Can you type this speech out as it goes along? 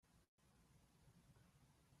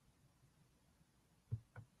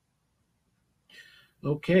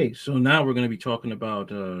Okay, so now we're going to be talking about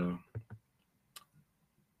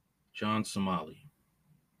John Somali,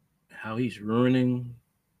 how he's ruining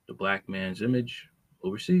the black man's image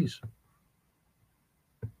overseas.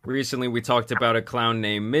 Recently, we talked about a clown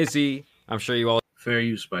named Mizzy. I'm sure you Fair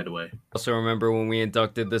use, by the way. also remember when we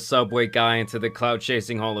inducted the Subway guy into the Clout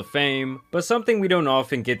Chasing Hall of Fame. But something we don't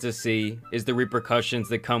often get to see is the repercussions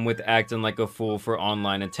that come with acting like a fool for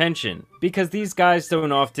online attention. Because these guys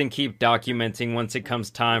don't often keep documenting once it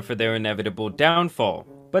comes time for their inevitable downfall.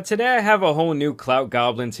 But today I have a whole new clout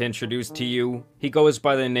goblin to introduce to you. He goes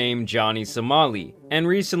by the name Johnny Somali, and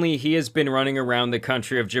recently he has been running around the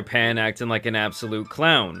country of Japan acting like an absolute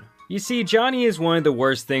clown. You see, Johnny is one of the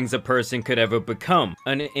worst things a person could ever become,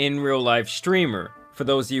 an in-real-life streamer. For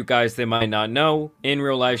those of you guys that might not know, in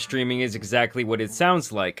real life streaming is exactly what it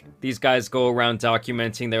sounds like. These guys go around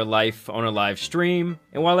documenting their life on a live stream,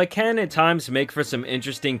 and while it can at times make for some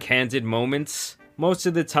interesting candid moments, most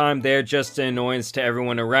of the time they're just an annoyance to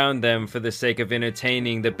everyone around them for the sake of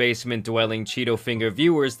entertaining the basement-dwelling Cheeto finger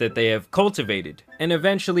viewers that they have cultivated. And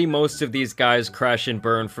eventually most of these guys crash and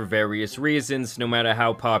burn for various reasons, no matter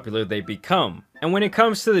how popular they become. And when it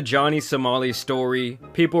comes to the Johnny Somali story,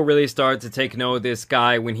 people really started to take note of this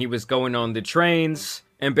guy when he was going on the trains,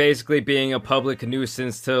 and basically being a public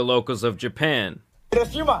nuisance to the locals of Japan.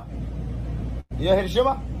 Hiroshima. You know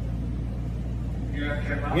Hiroshima?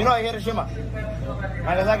 You know Hiroshima?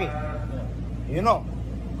 Nagasaki? You know.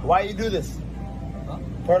 Why you do this?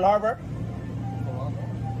 Pearl Harbor?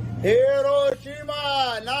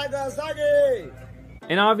 Hiroshima! Nagasaki!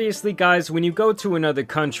 And obviously, guys, when you go to another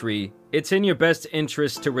country, it's in your best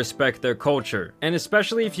interest to respect their culture. And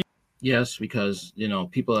especially if you Yes, because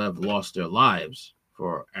people have lost their lives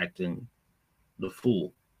for acting the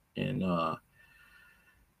fool in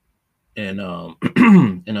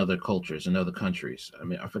in other cultures, in other countries. I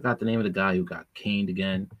mean, I forgot the name of the guy who got caned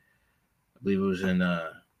again. I believe it was in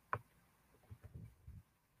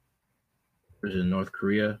North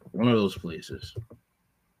Korea, one of those places.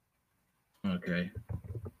 Okay.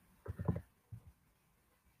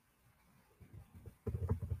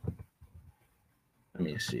 Let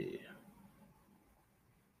me see.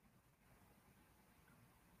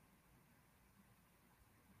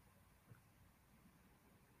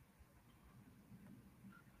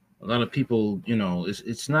 A lot of people,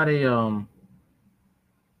 it's not it's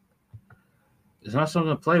not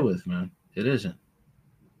something to play with, man. It isn't.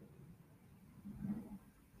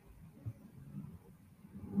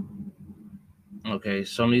 Okay,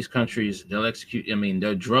 some of these countries they'll execute. I mean,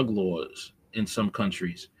 their drug laws in some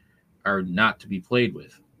countries are not to be played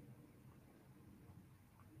with.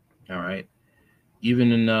 All right,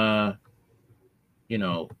 even in you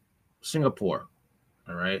know, Singapore.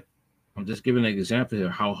 All right, I'm just giving an example here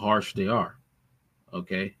how harsh they are.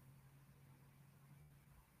 Okay,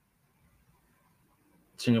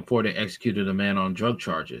 Singapore they executed a man on drug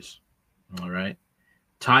charges. All right,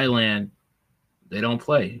 Thailand they don't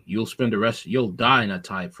play. You'll die in a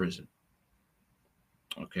Thai prison.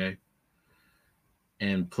 Okay,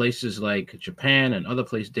 and places like Japan and other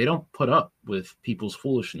places they don't put up with people's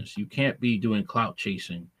foolishness. You can't be doing clout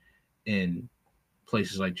chasing in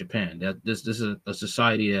places like Japan. That this is a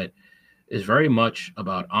society that is very much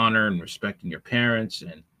about honor and respecting your parents,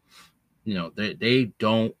 and they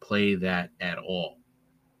don't play that at all.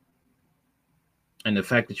 And the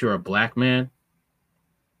fact that you're a black man,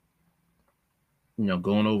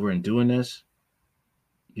 going over and doing this,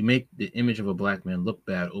 you make the image of a black man look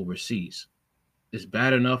bad overseas. It's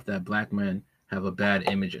bad enough that black men have a bad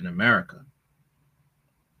image in America,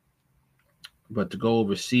 but to go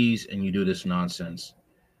overseas and you do this nonsense,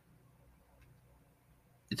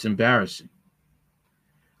 it's embarrassing.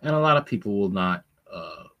 And a lot of people will not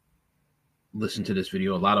listen to this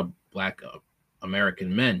video. A lot of black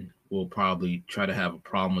American men will probably try to have a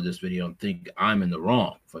problem with this video and think I'm in the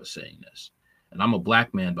wrong for saying this. And I'm a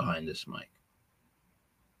black man behind this mic.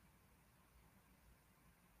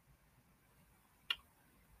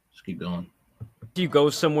 Let's keep going. If you go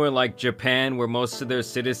somewhere like Japan, where most of their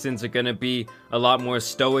citizens are gonna be a lot more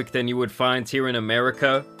stoic than you would find here in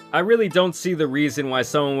America, I really don't see the reason why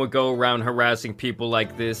someone would go around harassing people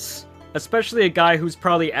like this. Especially a guy who's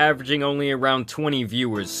probably averaging only around 20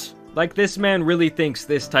 viewers. Like, this man really thinks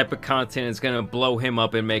this type of content is gonna blow him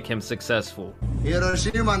up and make him successful.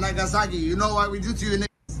 Hiroshima, Nagasaki. You know what we do to you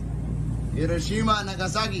niggas? Hiroshima,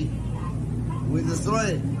 Nagasaki. We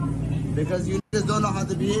destroy it. Because you niggas don't know how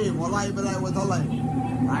to behave. Wallahi billahi wa tallahi.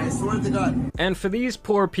 I swear to God. And for these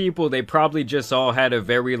poor people, they probably just all had a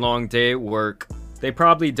very long day at work. They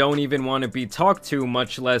probably don't even want to be talked to,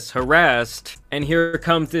 much less harassed. And here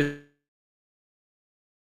comes this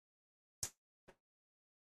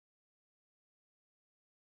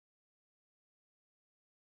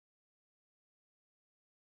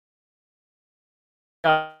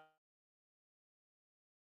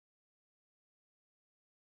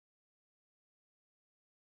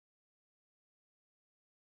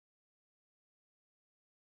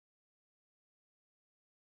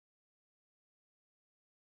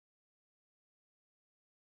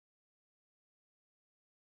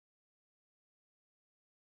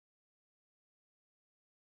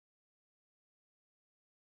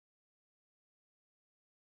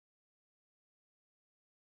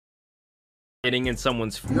getting in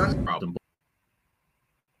someone's problem.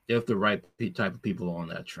 They have the right type of people on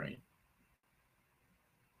that train.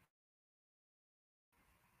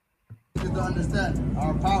 You don't understand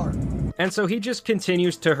our power. And so he just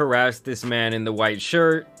continues to harass this man in the white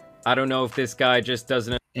shirt. I don't know if this guy just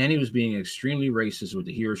doesn't. And he was being extremely racist with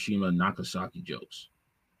the Hiroshima and Nagasaki jokes.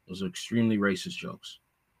 Those are extremely racist jokes.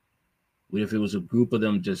 What if it was a group of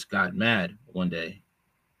them just got mad one day,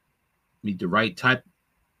 meet the right type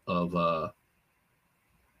of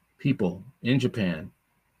people in Japan,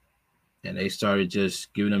 and they started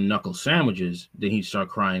just giving them knuckle sandwiches, then he'd start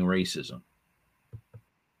crying racism.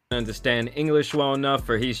 Understand English well enough,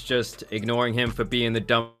 or he's just ignoring him for being the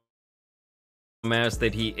dumbass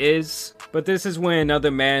that he is. But this is when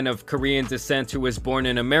another man of Korean descent who was born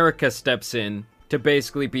in America steps in to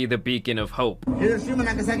basically be the beacon of hope. Hiroshima,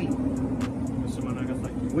 Nagasaki. Hiroshima,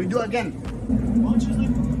 Nagasaki. We do again. Why don't you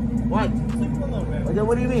sleep? What? Sleep with them, man. Okay,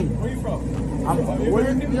 what do you mean? Where you from?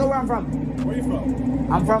 You know where I'm from? Where you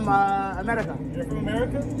from? I'm from America. You're from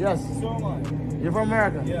America? Yes. So am I. You're from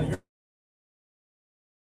America? Yeah, you're